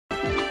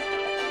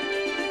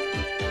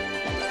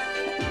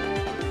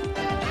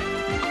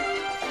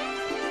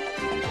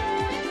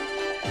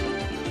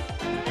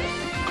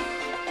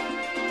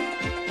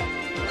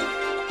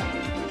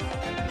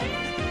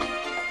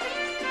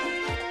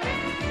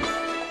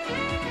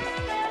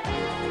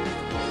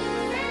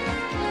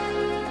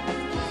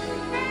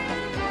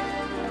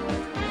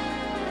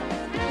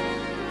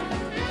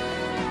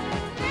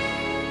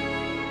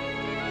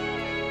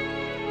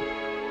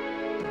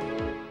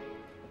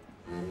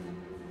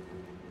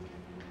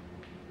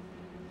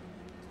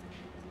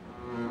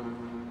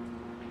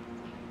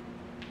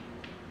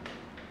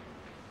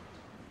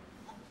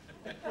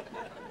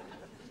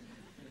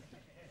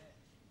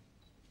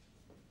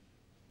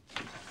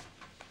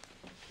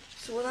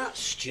that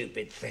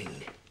stupid thing.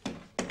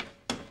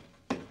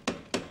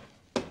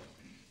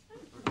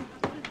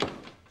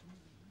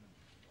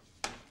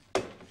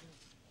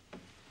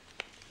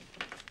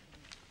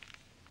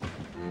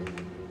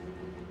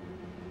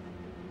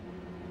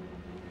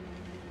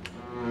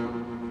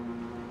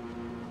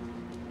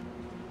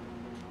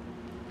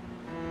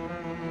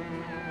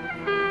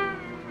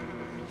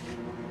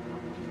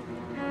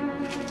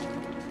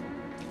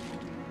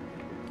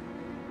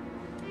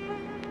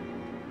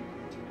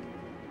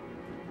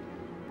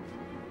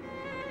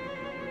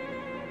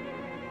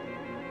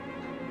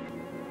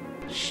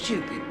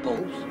 Stupid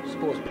bulls.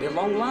 Supposed to be a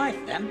long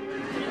life, them.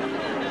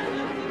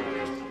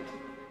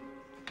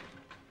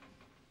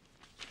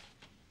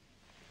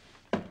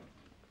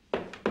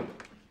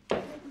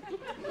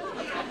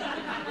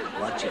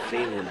 What you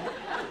feeling?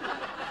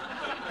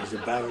 Is the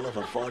barrel of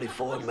a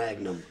 .44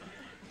 Magnum,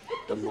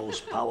 the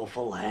most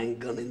powerful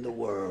handgun in the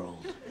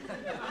world.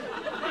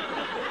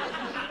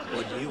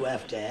 What you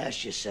have to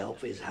ask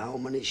yourself is how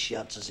many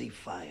shots has he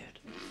fired?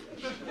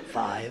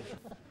 5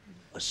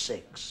 or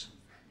 6?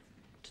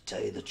 To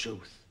tell you the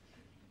truth,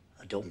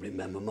 I don't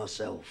remember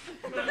myself.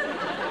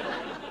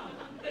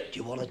 Do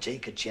you want to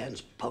take a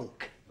chance,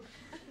 punk?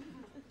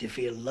 Do you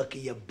feel lucky,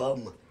 you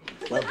bum?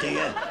 Well, do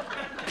you?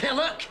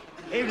 Pillock!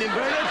 Evening,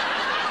 Bernard.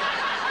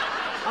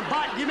 I'm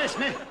back. You missed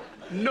me?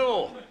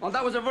 No. Well,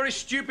 that was a very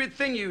stupid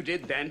thing you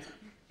did then.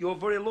 You're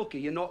very lucky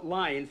you're not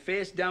lying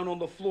face down on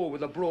the floor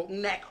with a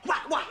broken neck.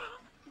 Whack, whack!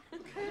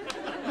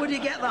 Where do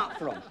you get that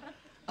from?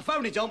 I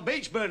found it on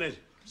beach, Bernard.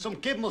 Some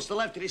kid must have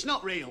left it. It's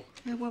not real.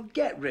 Yeah, well,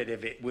 get rid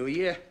of it, will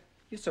you?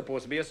 You're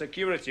supposed to be a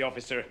security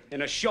officer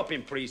in a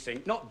shopping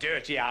precinct, not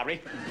Dirty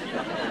Harry.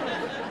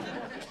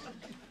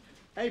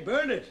 Hey,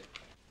 Bernard.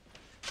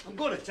 I'm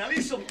going to tell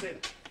you something.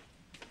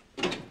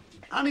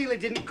 I nearly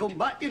didn't come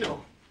back, you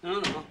know.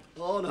 No.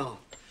 Oh, no.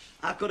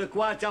 I could have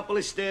quite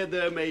happily stayed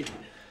there, me.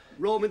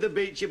 Roaming the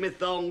beach in my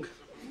thong,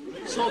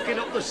 soaking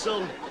up the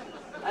sun.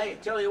 Hey,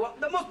 tell you what,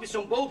 there must be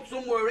some bulbs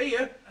somewhere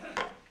here.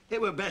 It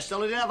were best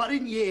holiday I've had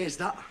in years,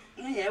 that.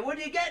 Yeah, where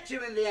do you get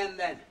to in the end,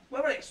 then?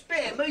 Where were it?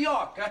 Spain,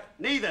 Mallorca?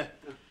 Neither.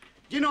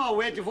 Do you know I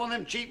waited for one of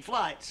them cheap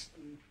flights?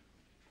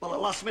 Well,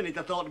 at last minute,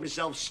 I thought to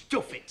myself,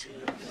 stuff it.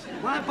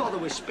 Why bother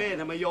with Spain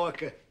and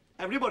Mallorca?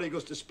 Everybody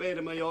goes to Spain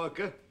and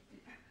Mallorca.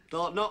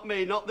 Thought, not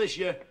me, not this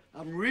year.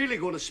 I'm really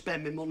going to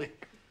spend my money.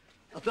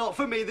 I thought,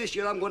 for me, this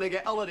year, I'm going to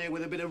get holiday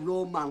with a bit of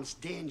romance,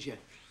 danger,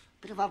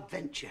 bit of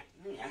adventure.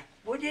 Yeah.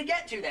 Where do you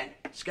get to, then?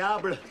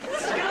 Scarborough.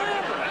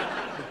 Scarborough?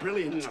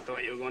 Brilliant. I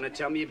thought you were going to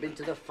tell me you'd been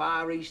to the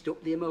Far East,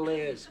 up the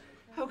Himalayas.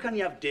 How can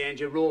you have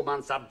danger,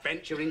 romance,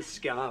 adventure in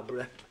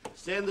Scarborough?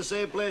 Stay in the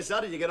same place,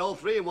 Daddy. You get all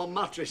three in one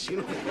mattress, you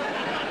know.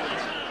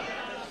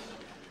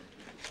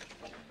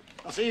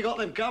 I see you got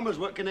them cameras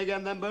working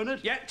again then,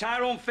 Bernard. Yeah,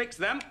 Tyrone fixed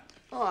them.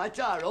 All right,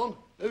 Tyrone.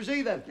 Who's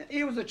he then?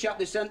 He was the chap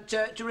they sent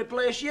to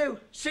replace you.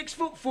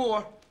 6'4".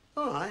 All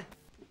right.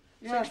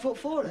 Yeah.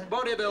 6'4", eh?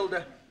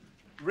 Bodybuilder.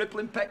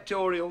 Rippling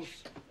pectorials.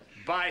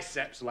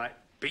 Biceps like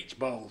beach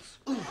balls.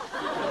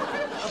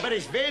 I bet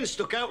his veins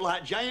stuck out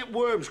like giant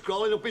worms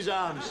crawling up his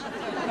arms.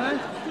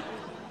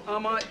 I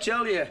might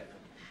tell you,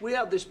 we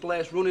had this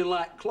place running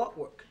like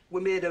clockwork.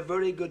 We made a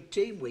very good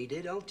team, we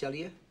did, I'll tell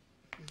you.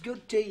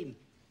 Good team.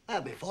 I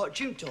had my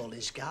fortune told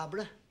in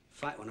Scarborough. In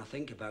fact, when I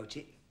think about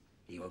it,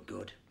 you were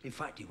good. In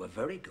fact, you were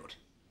very good.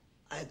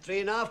 I had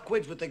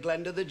 £3.5 with the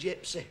Glenda the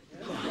Gypsy.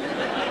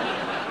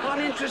 What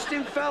an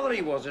interesting fella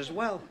he was as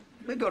well.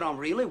 We got on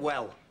really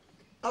well.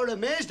 I was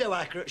amazed how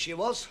accurate she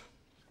was.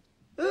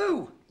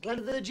 Who?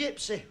 Glenda the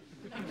Gypsy.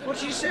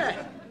 What'd she say?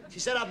 She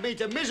said I'd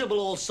meet a miserable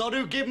old sod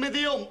who'd give me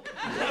the hump.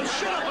 Now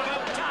shut up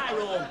about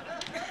Tyrone.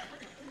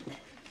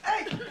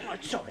 Hey! Oh,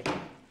 sorry.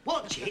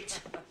 Watch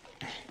it.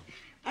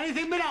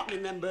 Anything been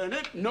happening then,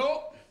 Bernard?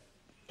 No.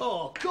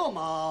 Oh, come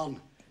on.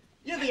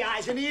 You're the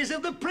eyes and ears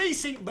of the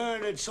precinct,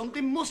 Bernard.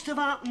 Something must have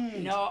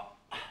happened. No.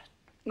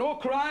 No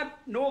crime,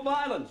 no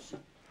violence.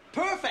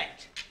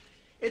 Perfect.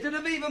 It'd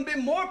have even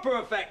been more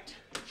perfect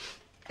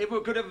if we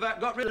could have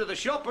got rid of the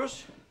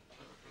shoppers.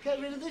 Get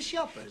rid of the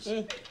shoppers?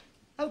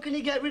 How can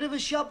you get rid of the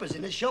shoppers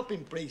in a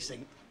shopping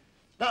precinct?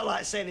 That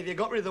like saying if you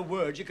got rid of the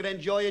words, you could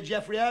enjoy a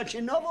Geoffrey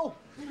Archer novel.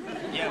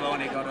 You've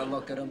only got to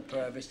look at them,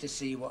 Purvis, to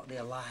see what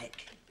they're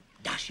like.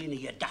 Dashing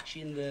here,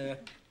 dashing there,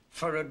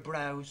 furrowed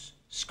brows,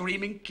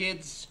 screaming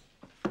kids.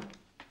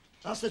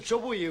 That's the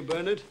trouble with you,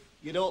 Bernard.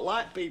 You don't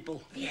like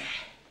people. Yeah.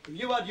 If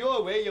you had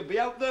your way, you'd be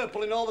out there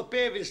pulling all the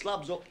paving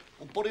slabs up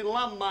and putting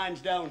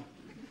landmines down.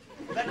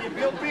 Then you'd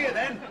be up here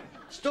then,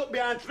 stuck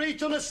behind 3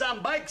 ton of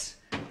sandbags,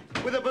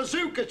 with a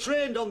bazooka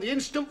trained on the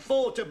instant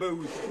photo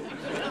booth.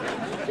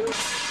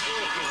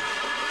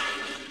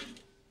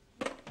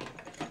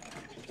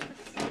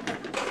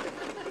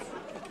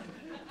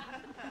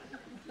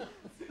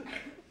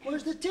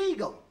 Where's the tea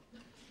gone?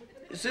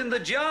 It's in the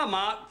jar,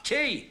 Mark.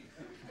 Tea.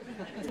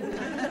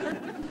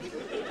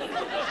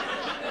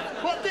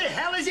 What the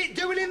hell is it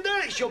doing in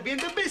there? It should be in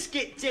the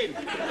biscuit tin.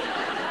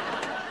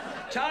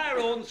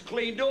 Tyrone's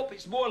cleaned up.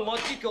 It's more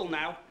logical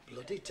now.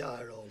 Bloody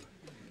Tyrone.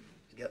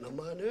 He's getting on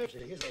my nerves, he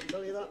is, I'll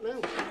tell you that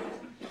now.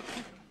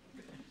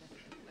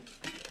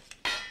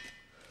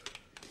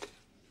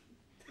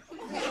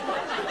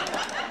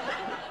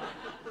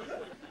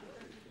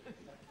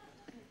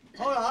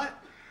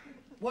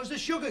 the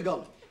sugar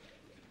gone?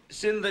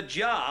 It's in the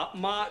jar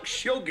marked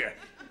sugar.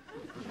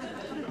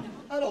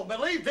 I don't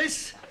believe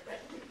this.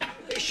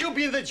 It should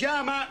be in the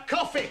jar marked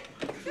coffee.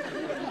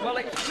 Well,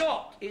 it's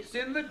not. It's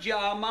in the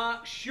jar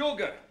marked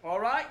sugar,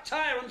 all right?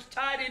 Tyrone's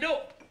tied it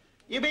up.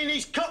 You mean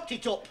he's cocked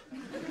it up?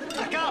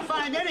 I can't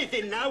find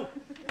anything now.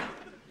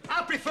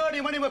 I preferred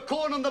him when he was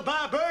Conan the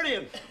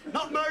Barbarian,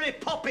 not Mary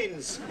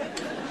Poppins.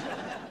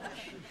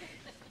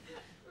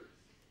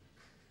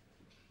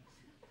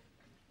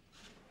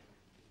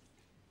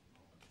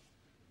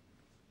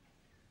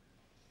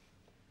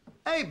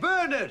 Hey,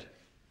 Bernard,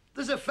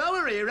 there's a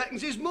fella here who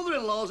reckons his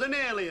mother-in-law's an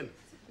alien.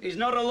 He's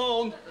not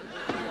alone.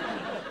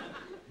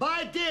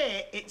 By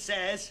day, it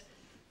says,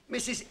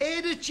 Mrs.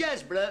 Ada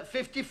Chesborough,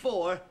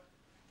 54,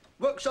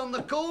 works on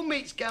the cold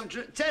meats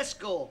counter at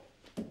Tesco.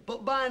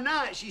 But by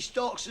night, she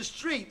stalks the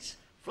streets,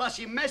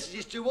 flashing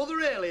messages to other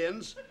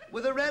aliens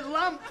with a red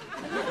lamp.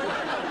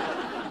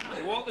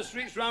 They walk the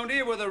streets round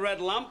here with a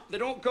red lamp. They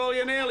don't call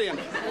you an alien.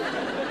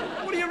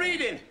 What are you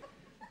reading?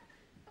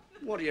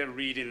 What are you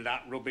reading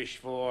that rubbish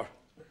for?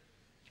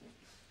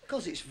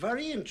 Because it's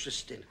very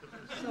interesting.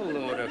 It's a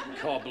load of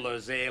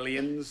cobblers,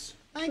 aliens.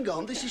 Hang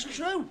on, this is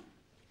true.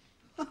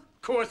 Of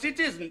course it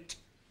isn't.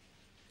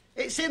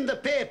 It's in the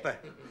paper.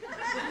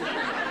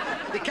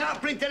 They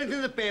can't print anything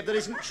in the paper that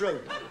isn't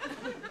true.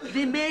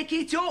 They make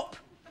it up.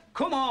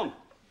 Come on.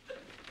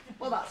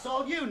 Well, that's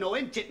all you know,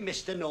 isn't it,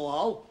 Mr.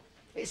 Know-all?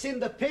 It's in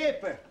the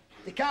paper.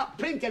 They can't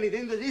print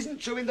anything that isn't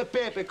true in the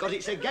paper because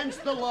it's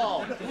against the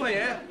law. Oh,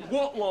 yeah?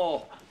 What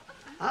law?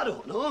 I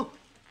don't know.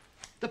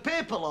 The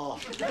paper law.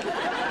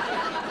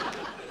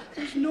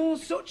 There's no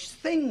such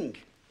thing.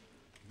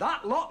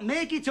 That lot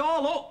make it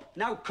all up.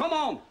 Now, come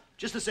on.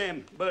 Just the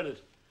same,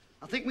 Bernard,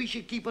 I think we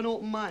should keep an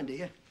open mind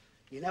here.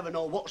 You never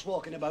know what's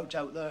walking about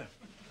out there.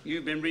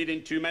 You've been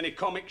reading too many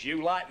comics,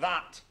 you like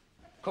that.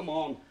 Come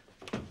on.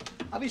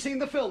 Have you seen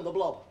the film, The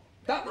Blob?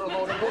 That were a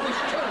load of rubbish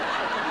too.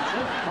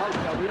 I'll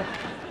tell you.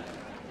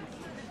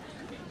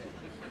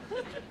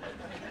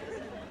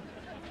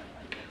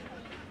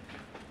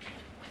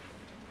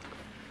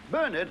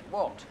 Bernard?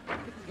 What?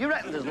 You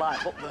reckon there's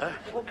life up there?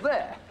 Up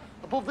there?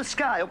 Above the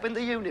sky, up in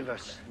the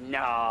universe?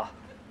 Nah.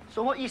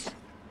 So what you...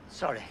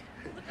 Sorry.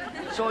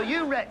 So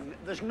you reckon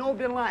there's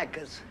nobody like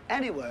us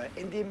anywhere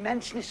in the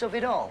immenseness of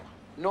it all?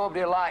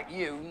 Nobody like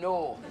you,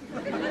 no.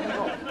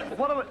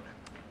 What are we...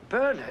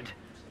 Bernard?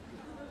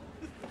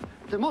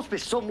 There must be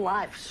some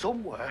life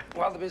somewhere.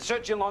 Well, they've been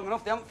searching long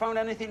enough. They haven't found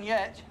anything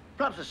yet.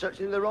 Perhaps they're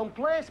searching in the wrong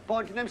place,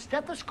 pointing them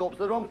stethoscopes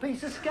to the wrong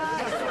piece of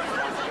sky.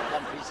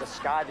 One piece of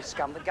sky, they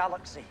scan the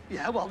galaxy.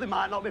 Yeah, well, they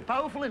might not be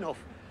powerful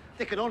enough.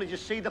 They can only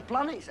just see the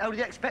planets. How do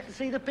you expect to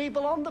see the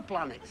people on the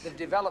planets? They've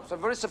developed some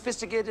very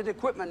sophisticated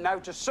equipment now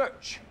to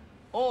search.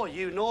 Oh,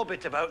 you know a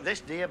bit about this,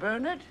 do you,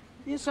 Bernard?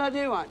 Yes, I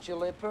do,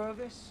 actually,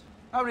 Purvis.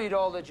 I read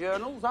all the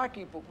journals. I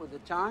keep up with the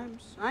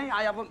times.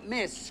 I haven't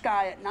missed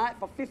Sky at night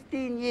for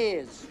 15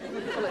 years.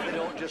 Well, if they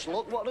don't just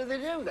look, what do they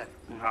do, then?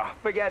 Ah,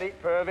 forget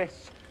it,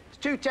 Purvis. It's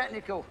too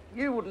technical.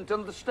 You wouldn't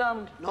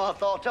understand. No, I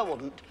thought I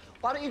wouldn't.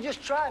 Why don't you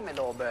just try me,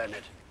 though,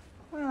 Bernard?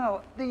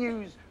 Well, they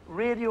use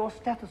radio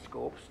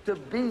stethoscopes to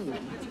beam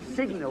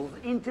signals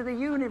into the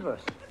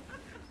universe.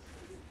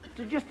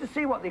 Just to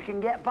see what they can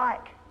get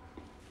back.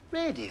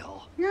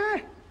 Radio?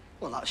 Yeah.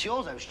 Well, that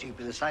shows how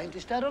stupid the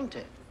scientists are, doesn't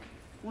it?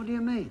 What do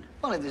you mean?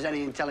 Well, if there's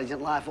any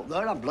intelligent life up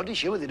there, I'm bloody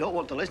sure they don't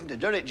want to listen to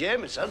Derek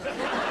Jameson.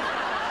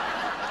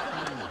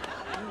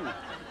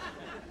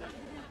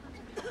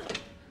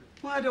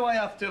 Why do I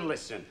have to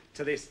listen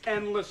to this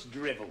endless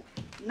drivel?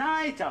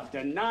 Night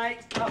after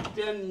night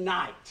after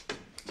night.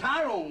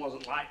 Tyrone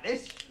wasn't like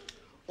this.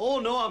 Oh,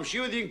 no, I'm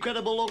sure the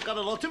Incredible Hulk had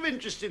a lot of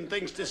interesting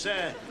things to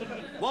say.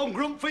 One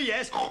grunt for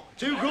yes,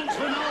 two grunts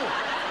for no.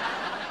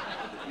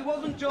 He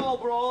wasn't tall,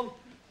 Braun.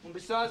 And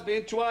besides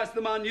being twice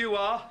the man you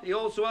are, he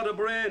also had a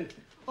brain.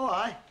 Oh,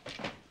 aye.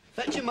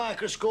 Fetch your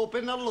microscope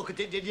in and have a look at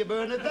it, did you,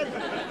 Bernard, then?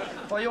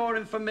 For your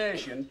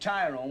information,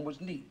 Tyrone was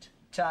neat,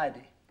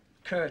 tidy,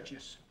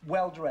 courteous,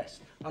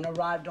 well-dressed, and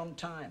arrived on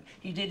time.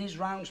 He did his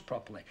rounds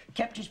properly,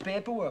 kept his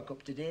paperwork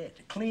up to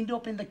date, cleaned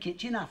up in the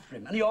kitchen after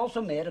him, and he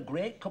also made a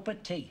great cup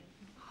of tea.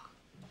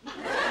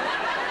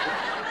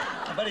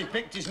 I bet he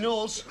picked his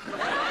nose.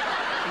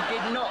 He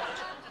did not.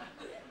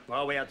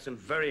 Well, we had some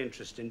very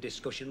interesting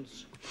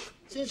discussions.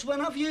 Since when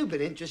have you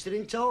been interested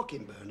in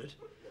talking, Bernard?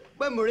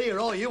 When we're here,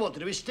 all you want to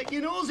do is stick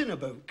your nose in a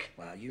book.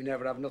 Well, you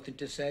never have nothing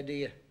to say, do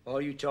you? All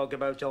you talk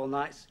about all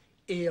nights,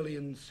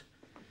 aliens.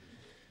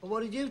 Well,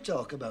 what did you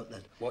talk about,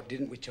 then? What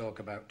didn't we talk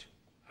about?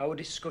 Our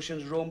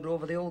discussions roamed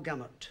over the whole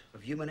gamut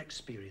of human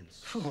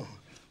experience.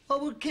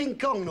 What would King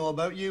Kong know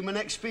about human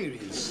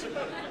experience?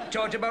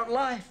 Talked about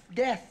life,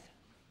 death.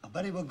 I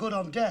bet he were good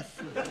on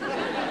death.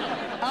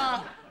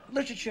 Art,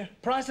 literature,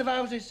 price of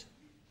houses.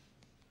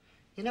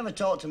 You never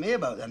talked to me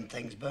about them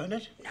things,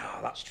 Bernard. No,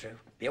 that's true.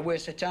 Be a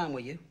waste of time,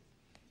 were you?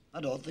 I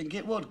don't think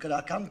it would, because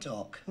I can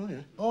talk. Oh, yeah?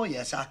 Oh,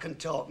 yes, I can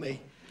talk,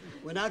 me.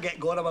 When I get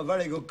going, I'm a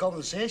very good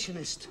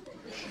conversationist.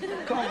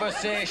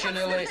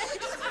 Conversationalist.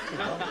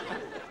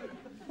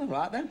 All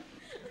right, then.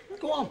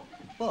 Go on.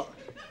 What?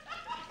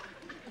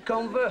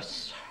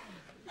 Converse.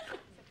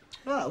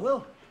 Right,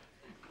 well.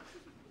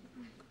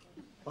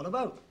 What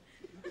about?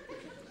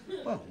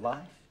 Well,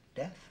 life,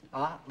 death,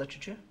 art,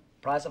 literature,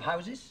 price of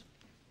houses.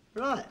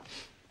 Right.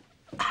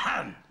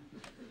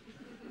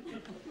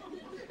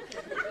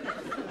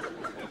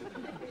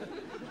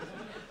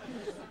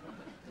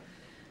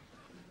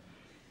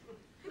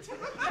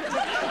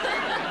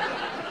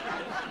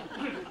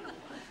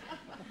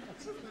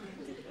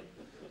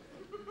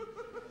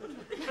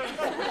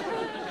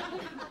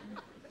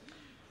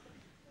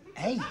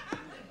 Hey,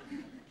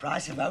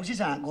 price of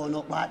houses aren't going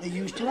up like they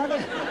used to, are they?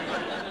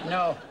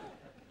 No.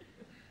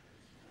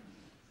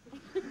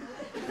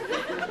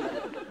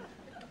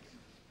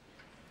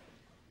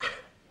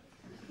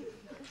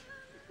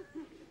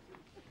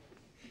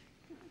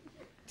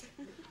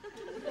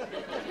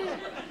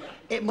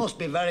 It must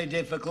be very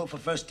difficult for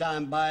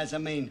first-time buyers. I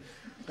mean,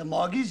 the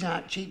mortgages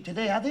aren't cheap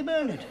today, are they,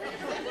 Bernard?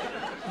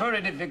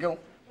 Very difficult.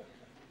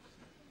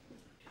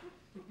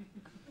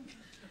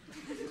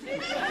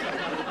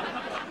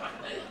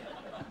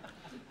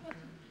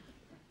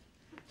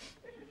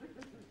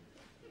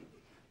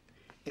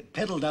 It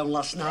piddled down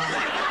last night.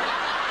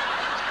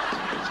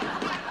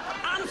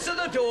 Answer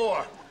the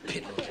door.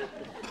 Piddled.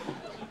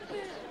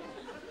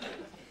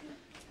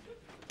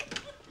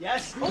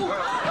 Yes? Who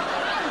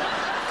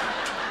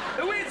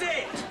is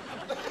it?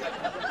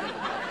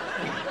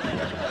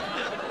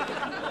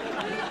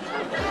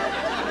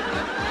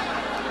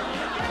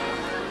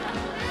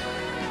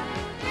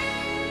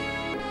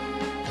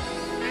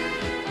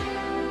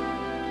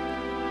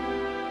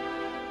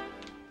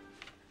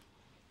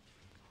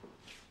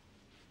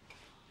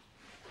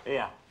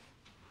 Here.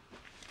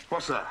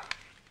 What's that?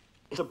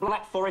 It's a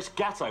Black Forest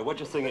Gatto. What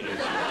do you think it is?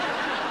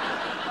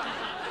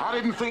 I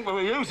didn't think we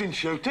were using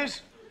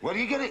shooters. Where do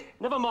you get it?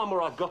 Never mind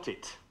where I got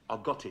it. I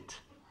got it.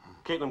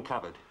 Keep them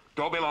covered.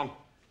 Don't be long.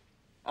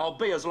 I'll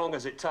be as long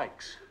as it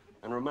takes.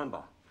 And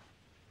remember,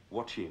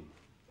 watch him.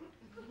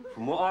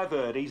 From what I've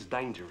heard, he's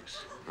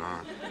dangerous.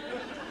 Right.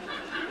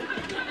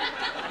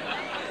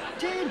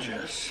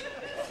 Dangerous?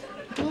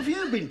 Who have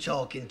you been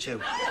talking to?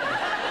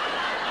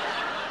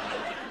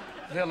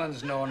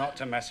 Villains know not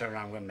to mess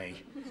around with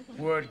me.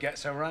 Word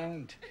gets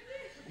around.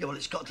 Yeah, well,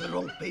 it's got to the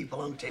wrong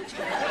people, hasn't it?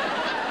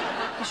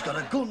 He's got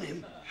a gun,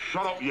 him.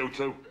 Shut up, you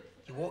two.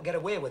 You won't get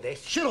away with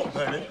this. Shut up,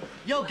 Bernard.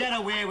 You'll get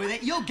away with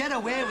it. You'll get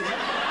away with it. I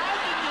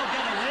think you'll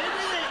get away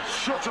with it.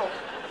 Shut up.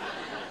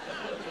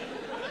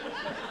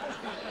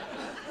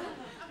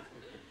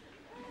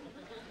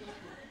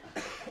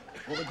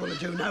 What are we going to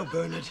do now,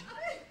 Bernard?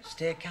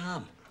 Stay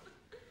calm.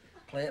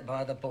 Play it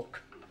by the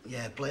book.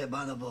 Yeah, play it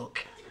by the book.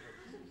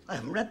 I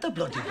haven't read the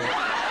bloody book.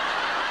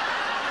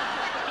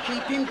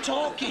 Keep him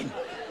talking.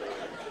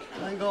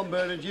 Hang on,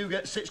 Bernard. You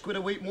get £6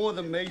 a week more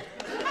than me.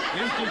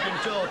 You keep him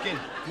talking.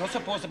 You're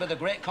supposed to be the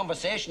great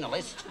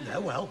conversationalist. Yeah,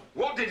 well.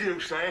 What did you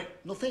say?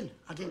 Nothing.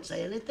 I didn't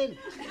say anything.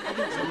 I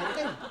didn't say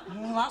nothing.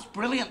 Oh, that's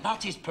brilliant,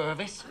 that is,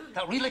 Purvis.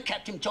 That really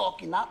kept him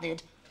talking, that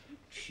did.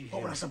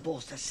 What was I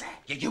supposed to say?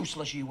 You're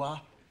useless, you are.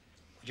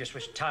 I just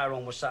wish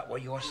Tyrone was sat where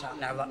you're sat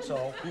now, that's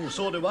all.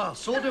 So do I.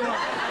 So do I.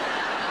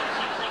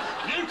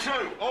 You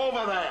two,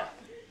 over there.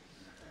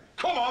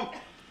 Come on.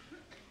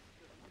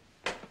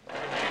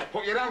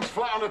 Put your hands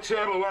flat on the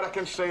table where I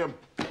can see them.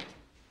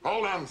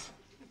 Hold hands.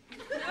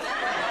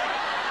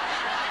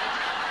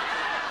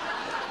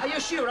 Are you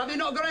sure? Have you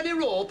not got any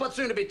rope? I'd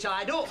sooner be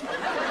tied up.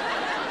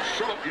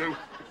 Shut up, you.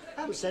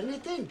 I haven't said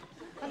anything.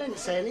 I didn't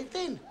say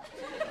anything.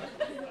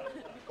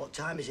 What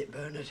time is it,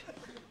 Bernard?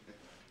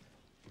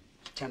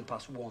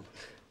 1:10.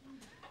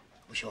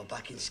 Wish I were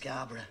back in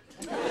Scarborough.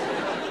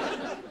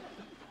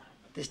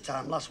 This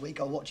time last week,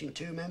 I was watching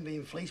two men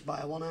being fleeced by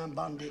a one-armed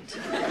bandit.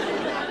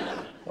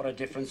 What a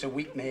difference a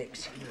week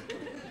makes.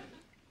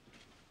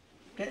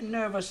 Getting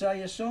nervous, are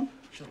you, son?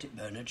 Shut it,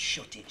 Bernard.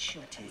 Shut it.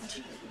 Shut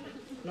it.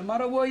 No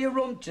matter where you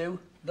run to,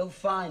 they'll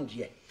find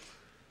you.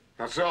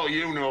 That's all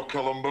you know,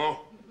 Columbo.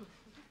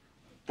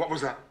 What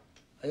was that?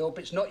 I hope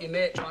it's not your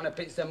mate trying to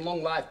pitch them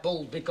long-life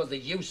bulls because they're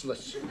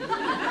useless.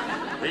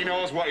 He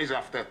knows what he's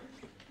after.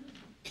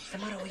 What's the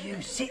matter with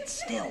you? Sit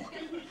still.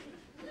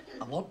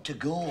 I want to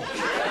go.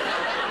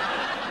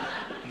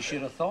 You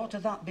should have thought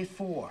of that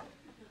before.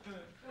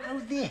 How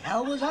the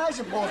hell was I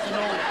supposed to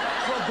know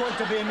we're going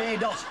to be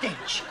made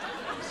hostage?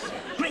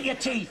 Grit your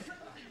teeth.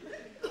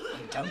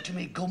 I'm down to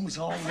me gums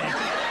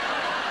already.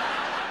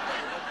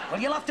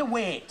 Well, you'll have to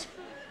wait.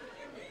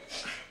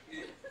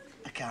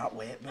 I can't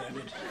wait,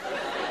 Bernard.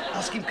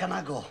 Ask him, can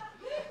I go?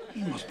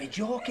 You must be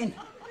joking.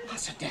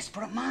 That's a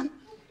desperate man.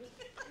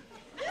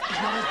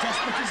 He's not as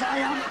desperate as I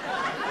am.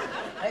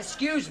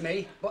 Excuse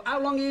me, but how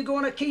long are you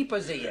going to keep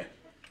us here?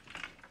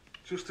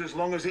 Just as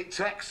long as it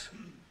takes.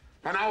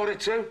 An hour or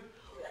two.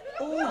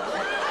 Oh.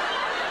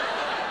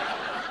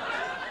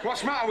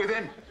 What's the matter with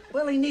him?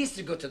 Well, he needs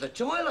to go to the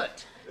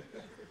toilet.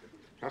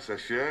 That's a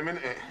shame,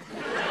 isn't it?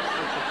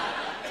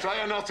 Try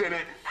a knot in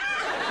it.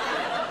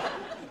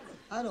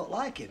 I don't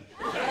like him.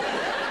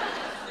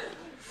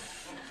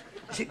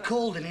 Is it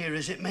cold in here,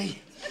 is it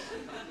me?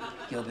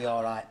 You'll be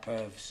all right,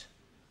 Pervs.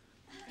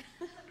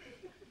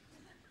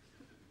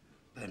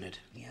 Bernard.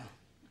 Yeah.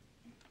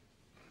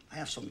 I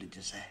have something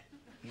to say.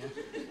 Yeah?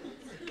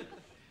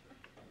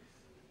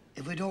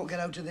 If we don't get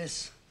out of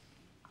this...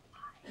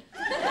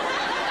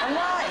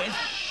 Alive?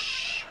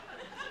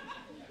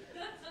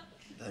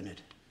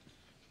 Bernard,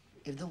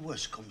 if the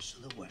worst comes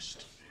to the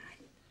worst...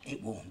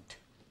 It won't.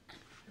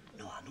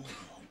 No, I know it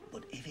won't,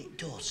 but if it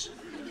does...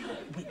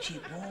 Which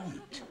it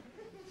won't.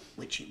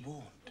 Which it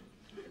won't.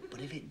 But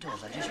if it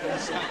does, I just want to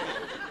say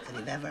that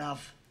if ever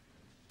I've...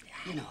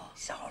 You know...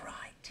 It's all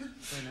right.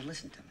 Bernard,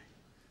 listen to me.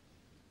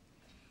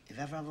 If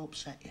ever I've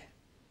upset you,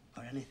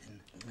 or anything,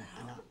 No.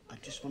 and I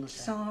just want to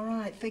It's say... all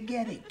right.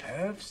 Forget it,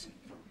 Pervs.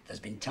 There's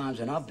been times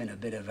when I've been a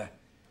bit of a...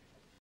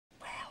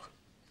 Well,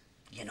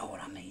 you know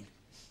what I mean.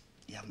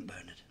 You haven't,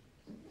 Bernard.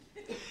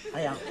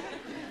 I have.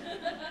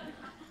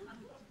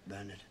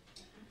 Bernard,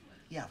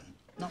 you haven't.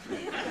 Not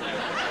me.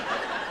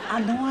 I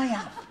know I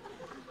have.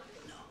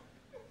 No,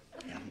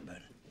 you haven't,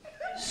 Bernard.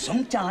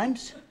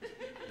 Sometimes.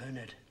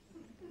 Bernard,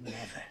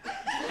 never.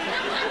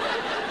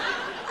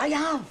 I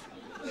have.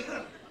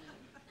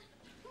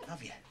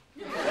 Have you?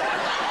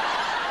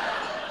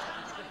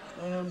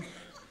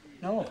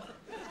 No.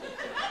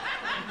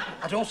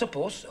 I don't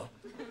suppose so.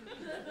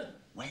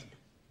 When?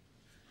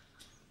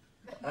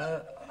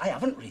 I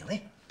haven't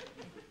really.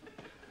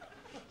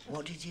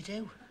 What did you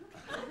do?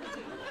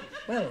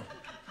 Well,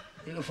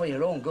 it was for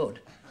your own good.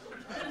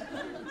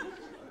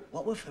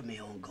 What were for me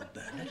own good,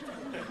 Bernard?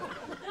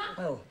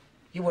 Well,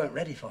 you weren't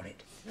ready for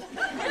it.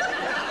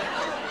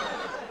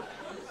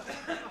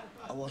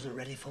 I wasn't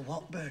ready for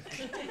what, Bernard?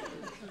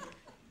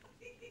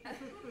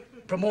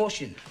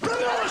 Promotion.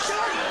 Promotion!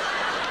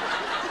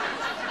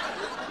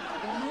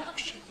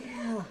 Promotion?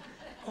 Yeah.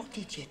 What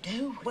did you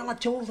do? Well, I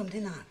told them,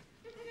 didn't I?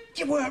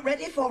 You weren't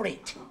ready for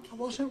it. I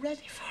wasn't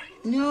ready for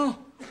it. No.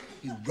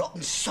 You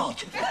rotten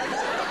sod.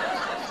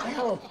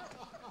 Well,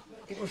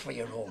 it was for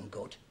your own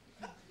good.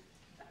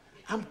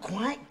 I'm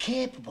quite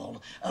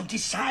capable of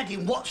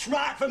deciding what's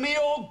right for me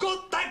own good.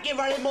 Thank you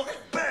very much,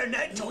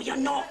 Bernard. No, you're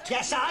not.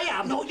 Yes, I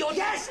am. No, you're...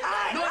 Yes,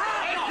 I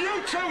am.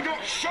 You two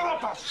don't shut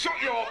up, I'll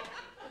shut you up.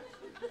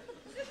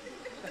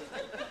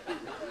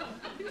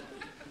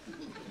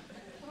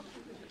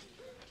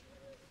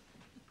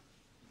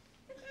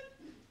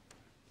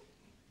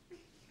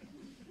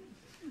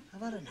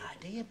 I've had an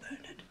idea,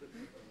 Bernard.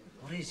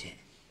 What is it?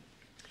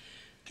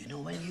 Do you know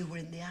when you were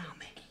in the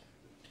army?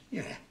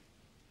 Yeah.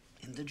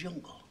 In the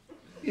jungle?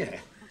 Yeah.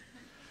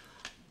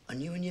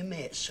 And you and your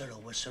mate,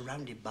 Cyril, were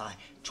surrounded by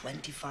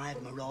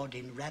 25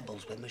 marauding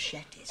rebels with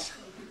machetes.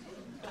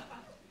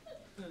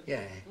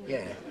 Yeah.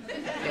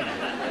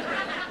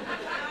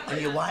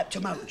 And you wiped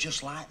them out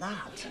just like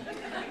that.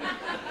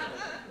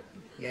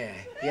 Yeah.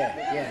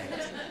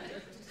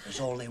 There's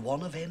only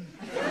one of him.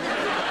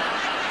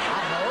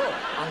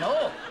 I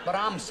know. But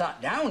I'm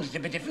sat down.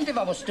 It'd be different if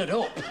I was stood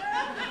up.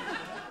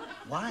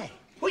 Why?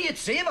 Well, you'd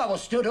see if I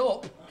was stood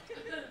up.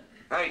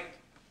 Hey,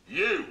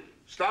 you,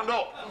 stand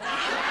up.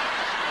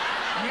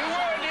 You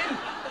heard him.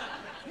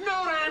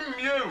 Not him,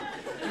 you.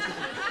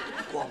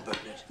 Go on,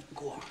 Bernard.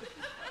 Go on.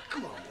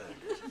 Come on,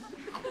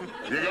 Bernard.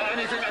 You got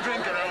anything to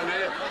drink around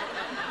here?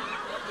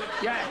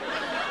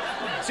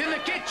 Yeah. It's in the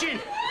kitchen.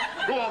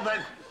 Go on,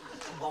 then.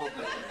 Come on,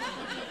 Bernard.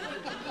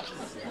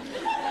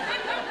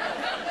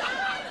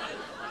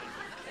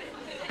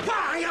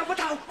 Why? What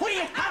are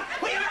you?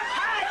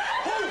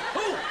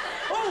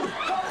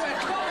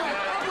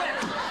 Cobweb.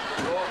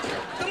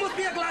 There must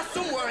be a glass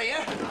somewhere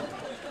here.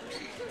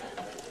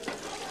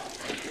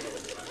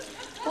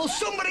 Will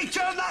somebody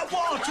turn that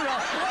water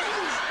off,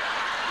 please?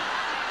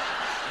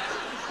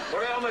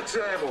 Put it on the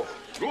table.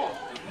 Go on.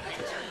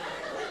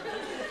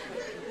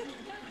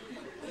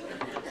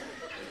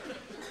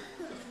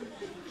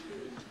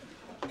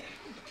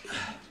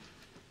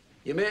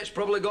 Your mate's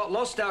probably got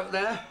lost out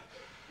there.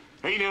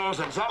 He knows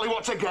exactly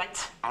what to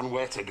get and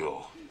where to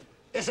go.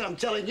 Listen, I'm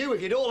telling you,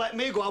 if you don't let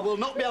me go, I will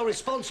not be held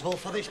responsible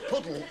for this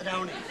puddle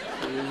down here.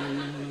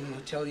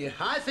 I tell you,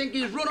 I think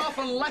he's run off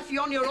and left you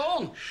on your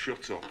own.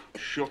 Shut up.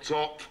 Shut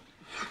up.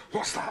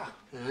 What's that?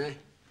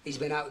 He's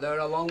been out there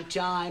a long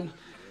time.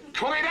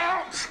 Cut it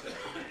out!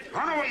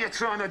 I know what you're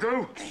trying to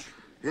do.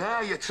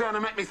 Yeah, you're trying to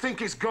make me think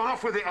he's gone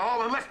off with it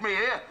all and left me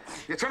here.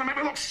 You're trying to make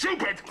me look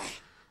stupid.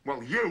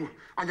 Well, you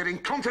and your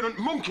incontinent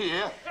monkey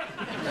here.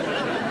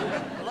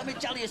 Well, let me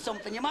tell you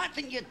something. You might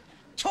think you're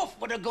tough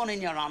with a gun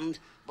in your hand,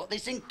 but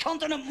this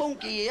incontinent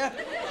monkey here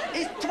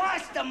is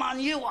twice the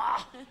man you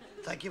are.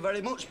 Thank you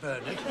very much,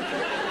 Bernard.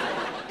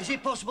 Is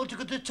it possible to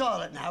go to the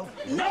toilet now?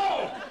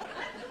 No!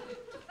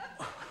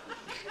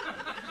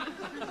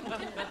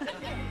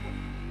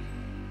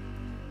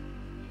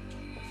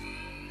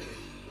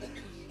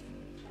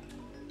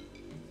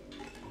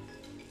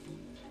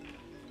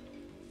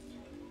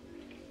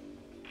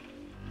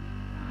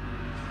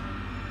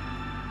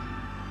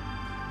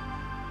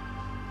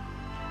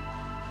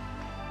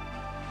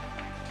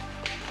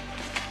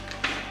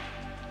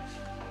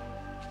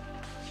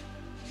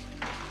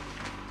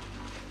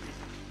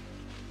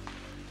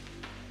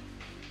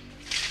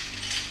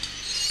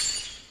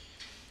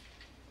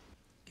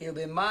 He'll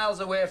be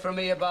miles away from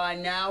here by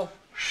now.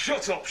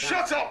 shut up,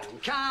 shut up!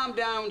 Calm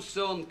down,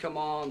 son. Come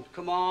on,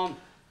 come on.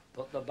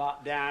 Put the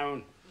bat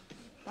down.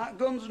 That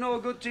gun's no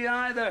good to you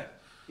either.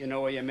 You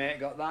know where your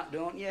mate got that,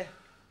 don't you?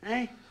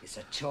 Eh? It's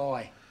a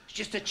toy. It's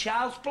just a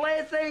child's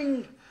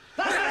plaything.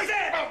 That's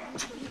it!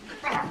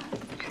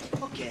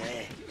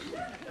 Okay.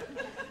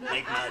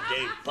 Make my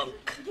day,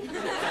 punk.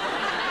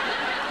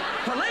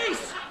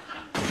 Police!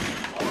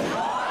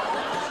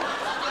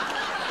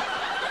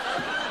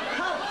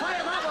 Hell,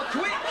 fire that one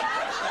quick!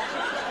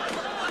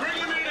 Bring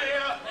him in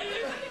here!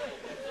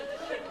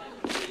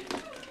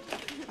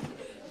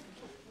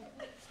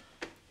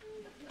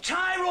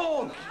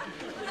 Tyrone!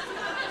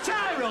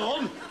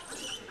 Tyrone?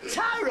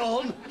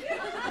 Tyrone?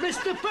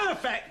 Mr.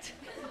 Perfect?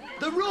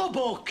 The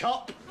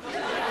Robocop?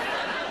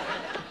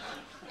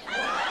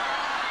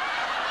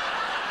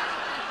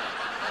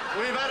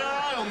 We've had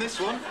our eye on this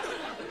one.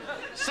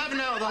 7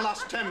 out of the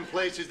last 10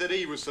 places that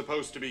he was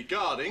supposed to be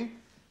guarding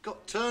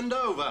got turned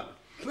over.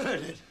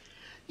 Bernard,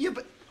 you've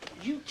been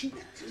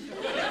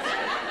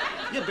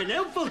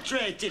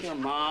infiltrated.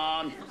 Come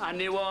on, I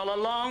knew all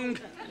along.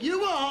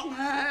 You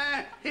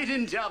are? He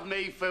didn't have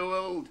me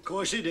fooled. Of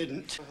course he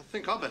didn't. I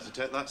think I'd better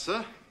take that,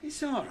 sir.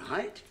 It's all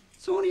right.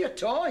 It's only a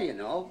toy, you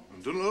know.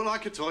 It doesn't look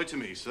like a toy to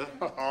me, sir.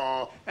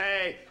 Oh,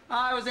 hey,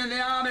 I was in the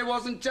army,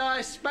 wasn't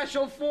I?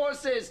 Special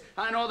forces.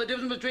 I know the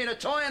difference between a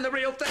toy and the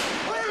real thing.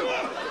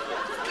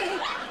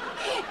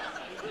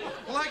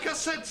 Like I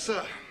said,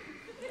 sir,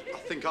 I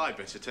think I'd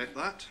better take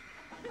that.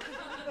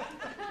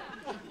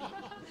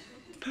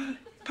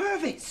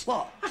 Purvis.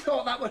 What? I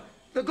thought that was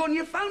the gun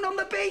you found on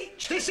the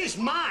beach. This is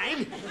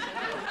mine.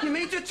 You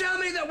mean to tell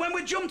me that when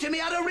we jumped him, he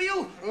had a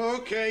real...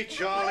 OK,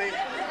 Charlie.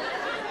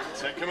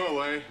 Take him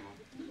away.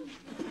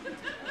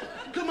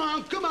 Come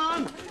on, come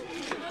on.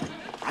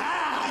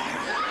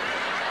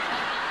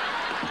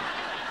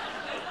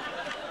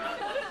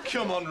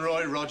 Come on,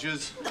 Roy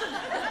Rogers.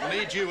 I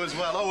need you as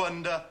well. Oh,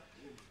 and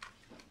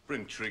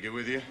bring Trigger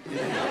with you.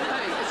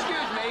 Hey,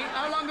 excuse me,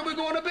 how long are we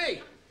going to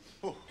be?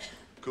 Oh,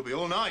 could be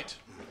all night.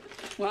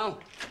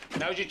 Well,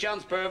 now's your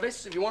chance,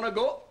 Purvis, if you want to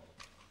go.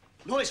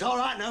 No, it's all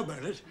right now,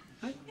 Bernard.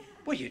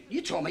 Well,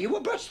 you told me you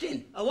were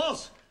bursting. I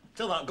was,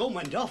 till that gun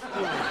went off.